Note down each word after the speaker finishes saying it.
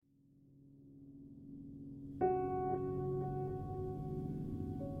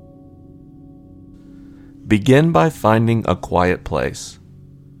Begin by finding a quiet place.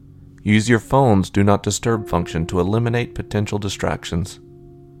 Use your phone's Do Not Disturb function to eliminate potential distractions.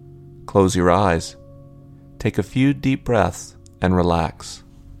 Close your eyes. Take a few deep breaths and relax.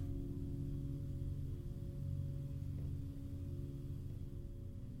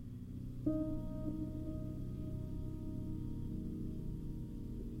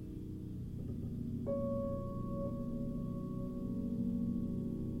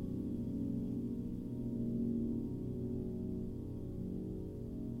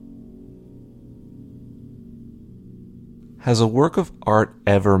 Has a work of art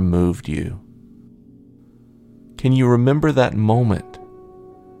ever moved you? Can you remember that moment?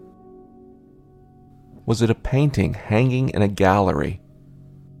 Was it a painting hanging in a gallery?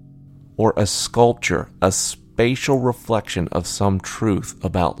 Or a sculpture, a spatial reflection of some truth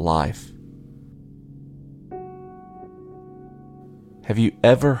about life? Have you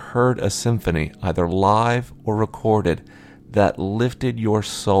ever heard a symphony, either live or recorded, that lifted your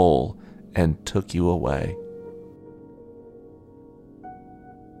soul and took you away?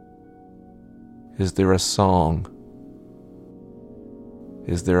 Is there a song?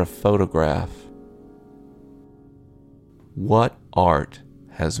 Is there a photograph? What art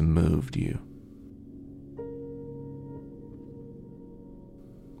has moved you?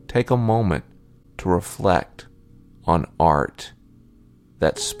 Take a moment to reflect on art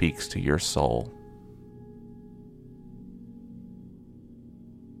that speaks to your soul.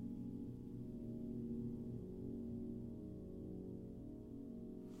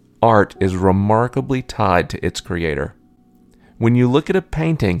 Art is remarkably tied to its creator. When you look at a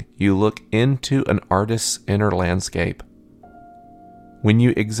painting, you look into an artist's inner landscape. When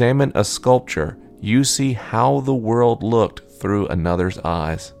you examine a sculpture, you see how the world looked through another's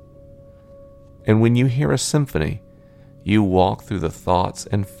eyes. And when you hear a symphony, you walk through the thoughts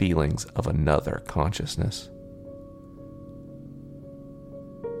and feelings of another consciousness.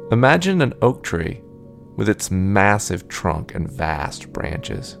 Imagine an oak tree with its massive trunk and vast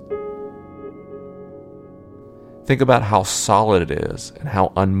branches. Think about how solid it is and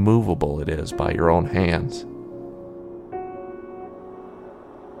how unmovable it is by your own hands.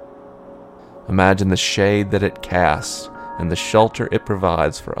 Imagine the shade that it casts and the shelter it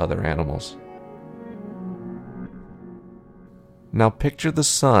provides for other animals. Now picture the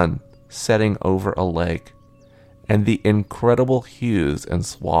sun setting over a lake and the incredible hues and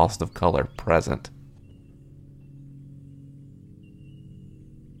swaths of color present.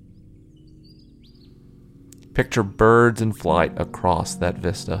 Picture birds in flight across that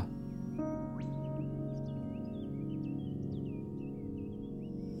vista.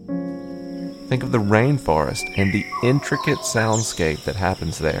 Think of the rainforest and the intricate soundscape that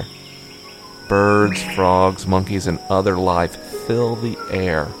happens there. Birds, frogs, monkeys, and other life fill the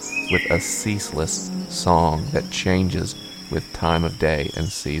air with a ceaseless song that changes with time of day and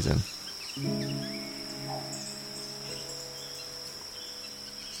season.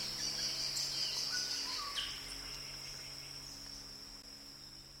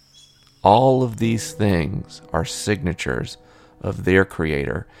 All of these things are signatures of their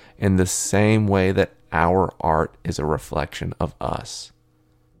creator in the same way that our art is a reflection of us.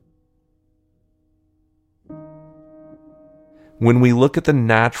 When we look at the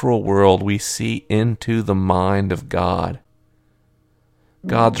natural world, we see into the mind of God.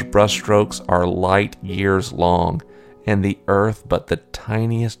 God's brushstrokes are light years long, and the earth but the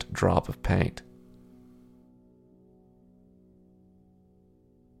tiniest drop of paint.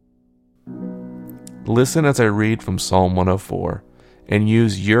 Listen as I read from Psalm 104, and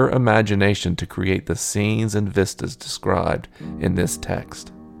use your imagination to create the scenes and vistas described in this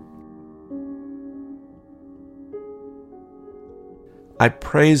text. I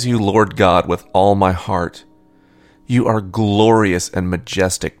praise you, Lord God, with all my heart. You are glorious and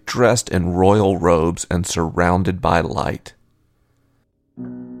majestic, dressed in royal robes and surrounded by light.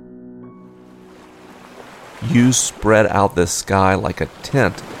 You spread out the sky like a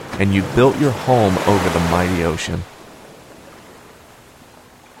tent, and you built your home over the mighty ocean.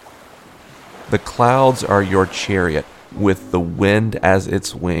 The clouds are your chariot, with the wind as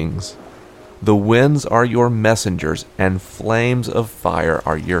its wings. The winds are your messengers, and flames of fire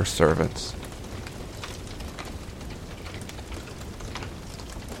are your servants.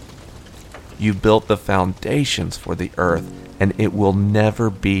 You built the foundations for the earth, and it will never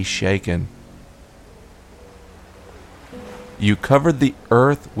be shaken. You covered the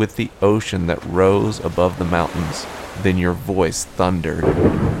earth with the ocean that rose above the mountains. Then your voice thundered,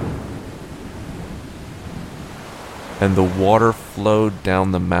 and the water flowed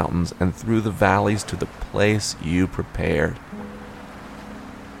down the mountains and through the valleys to the place you prepared.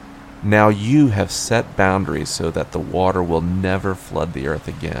 Now you have set boundaries so that the water will never flood the earth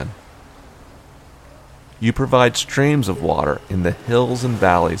again. You provide streams of water in the hills and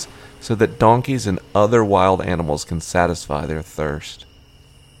valleys so that donkeys and other wild animals can satisfy their thirst.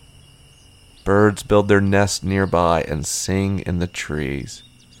 Birds build their nests nearby and sing in the trees.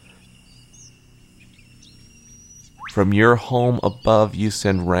 From your home above you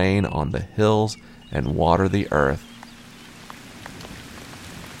send rain on the hills and water the earth.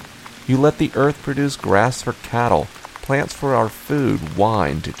 You let the earth produce grass for cattle, plants for our food,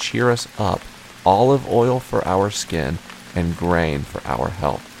 wine to cheer us up, olive oil for our skin, and grain for our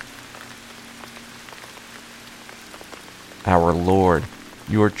health. Our Lord,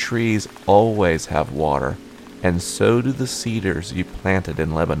 your trees always have water, and so do the cedars you planted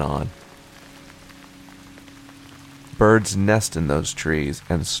in Lebanon. Birds nest in those trees,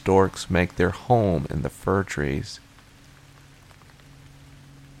 and storks make their home in the fir trees.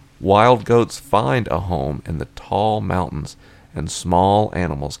 Wild goats find a home in the tall mountains, and small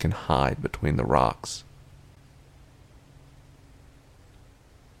animals can hide between the rocks.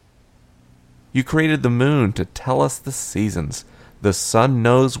 You created the moon to tell us the seasons. The sun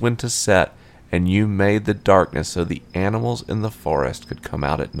knows when to set, and you made the darkness so the animals in the forest could come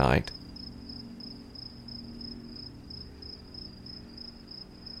out at night.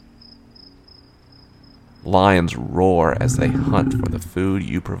 Lions roar as they hunt for the food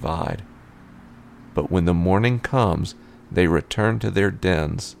you provide. But when the morning comes, they return to their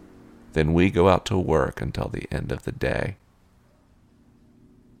dens. Then we go out to work until the end of the day.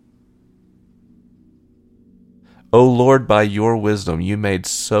 O Lord, by your wisdom you made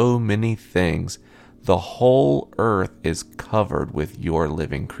so many things. The whole earth is covered with your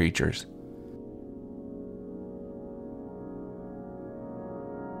living creatures.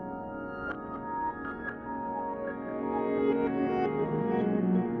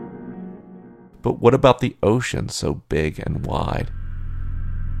 But what about the ocean so big and wide?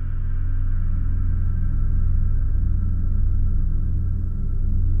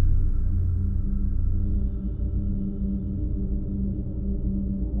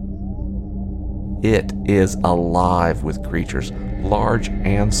 It is alive with creatures, large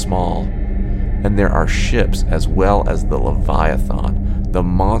and small. And there are ships as well as the Leviathan, the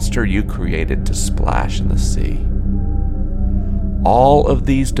monster you created to splash in the sea. All of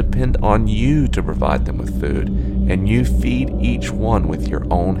these depend on you to provide them with food, and you feed each one with your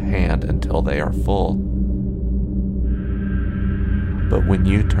own hand until they are full. But when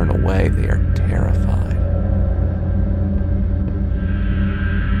you turn away, they are terrified.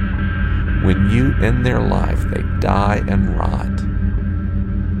 When you end their life, they die and rot.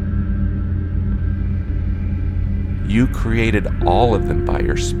 You created all of them by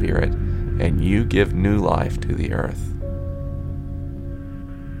your Spirit, and you give new life to the earth.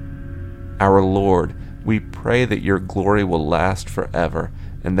 Our Lord, we pray that your glory will last forever,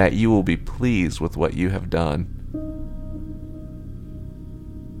 and that you will be pleased with what you have done.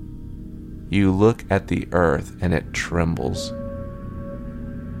 You look at the earth, and it trembles.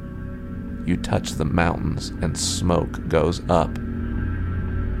 You touch the mountains, and smoke goes up.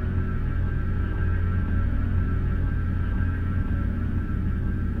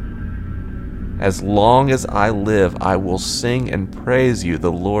 As long as I live, I will sing and praise you,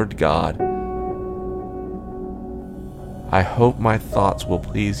 the Lord God. I hope my thoughts will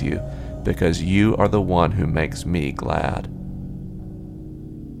please you, because you are the one who makes me glad.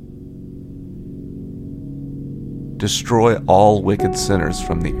 Destroy all wicked sinners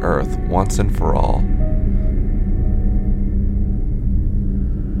from the earth once and for all.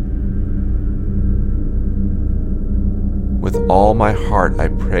 With all my heart I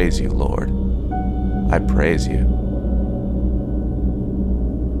praise you, Lord. I praise you.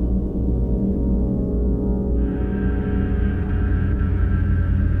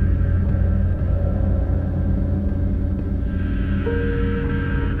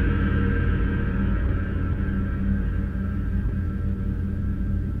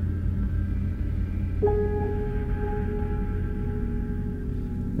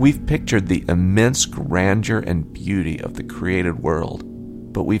 We've pictured the immense grandeur and beauty of the created world,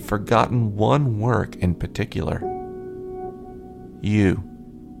 but we've forgotten one work in particular. You.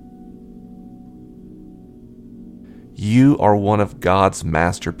 You are one of God's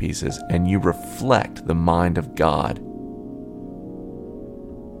masterpieces, and you reflect the mind of God.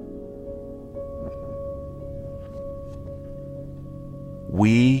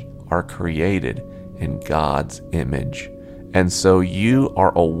 We are created in God's image. And so you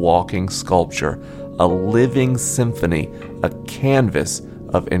are a walking sculpture, a living symphony, a canvas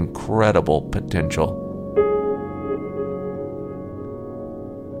of incredible potential.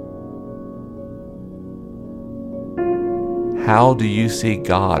 How do you see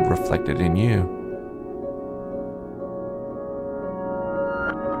God reflected in you?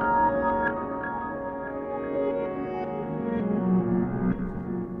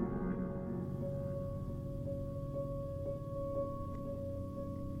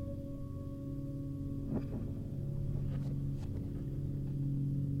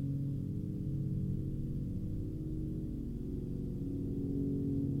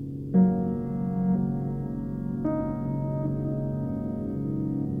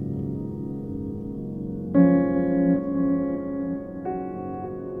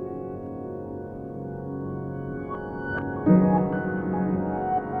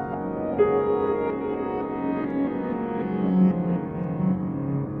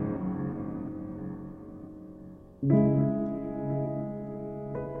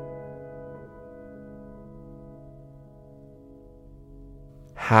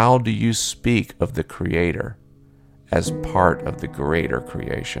 How do you speak of the Creator as part of the greater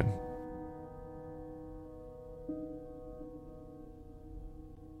creation?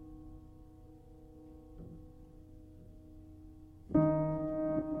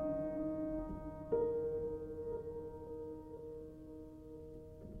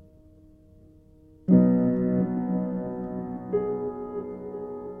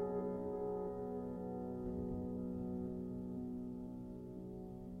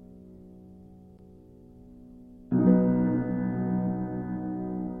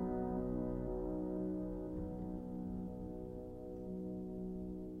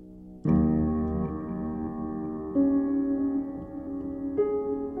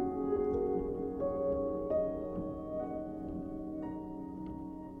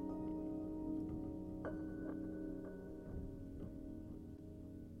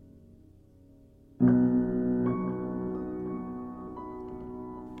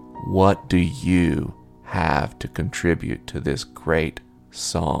 What do you have to contribute to this great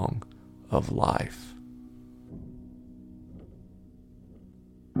song of life?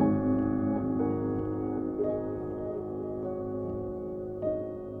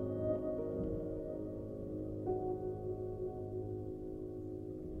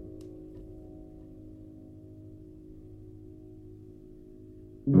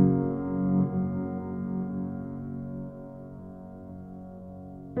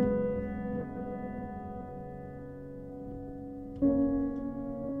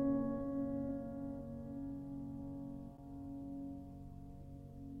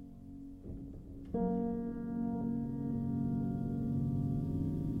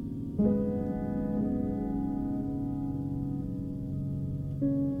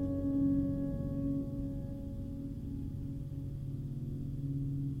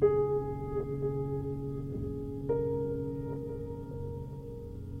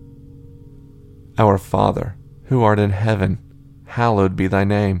 Our Father, who art in heaven, hallowed be thy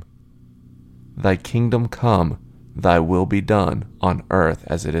name. Thy kingdom come, thy will be done, on earth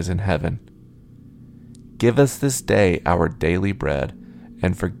as it is in heaven. Give us this day our daily bread,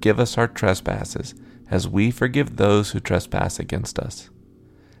 and forgive us our trespasses, as we forgive those who trespass against us.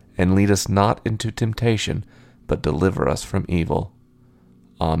 And lead us not into temptation, but deliver us from evil.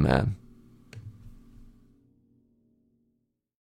 Amen.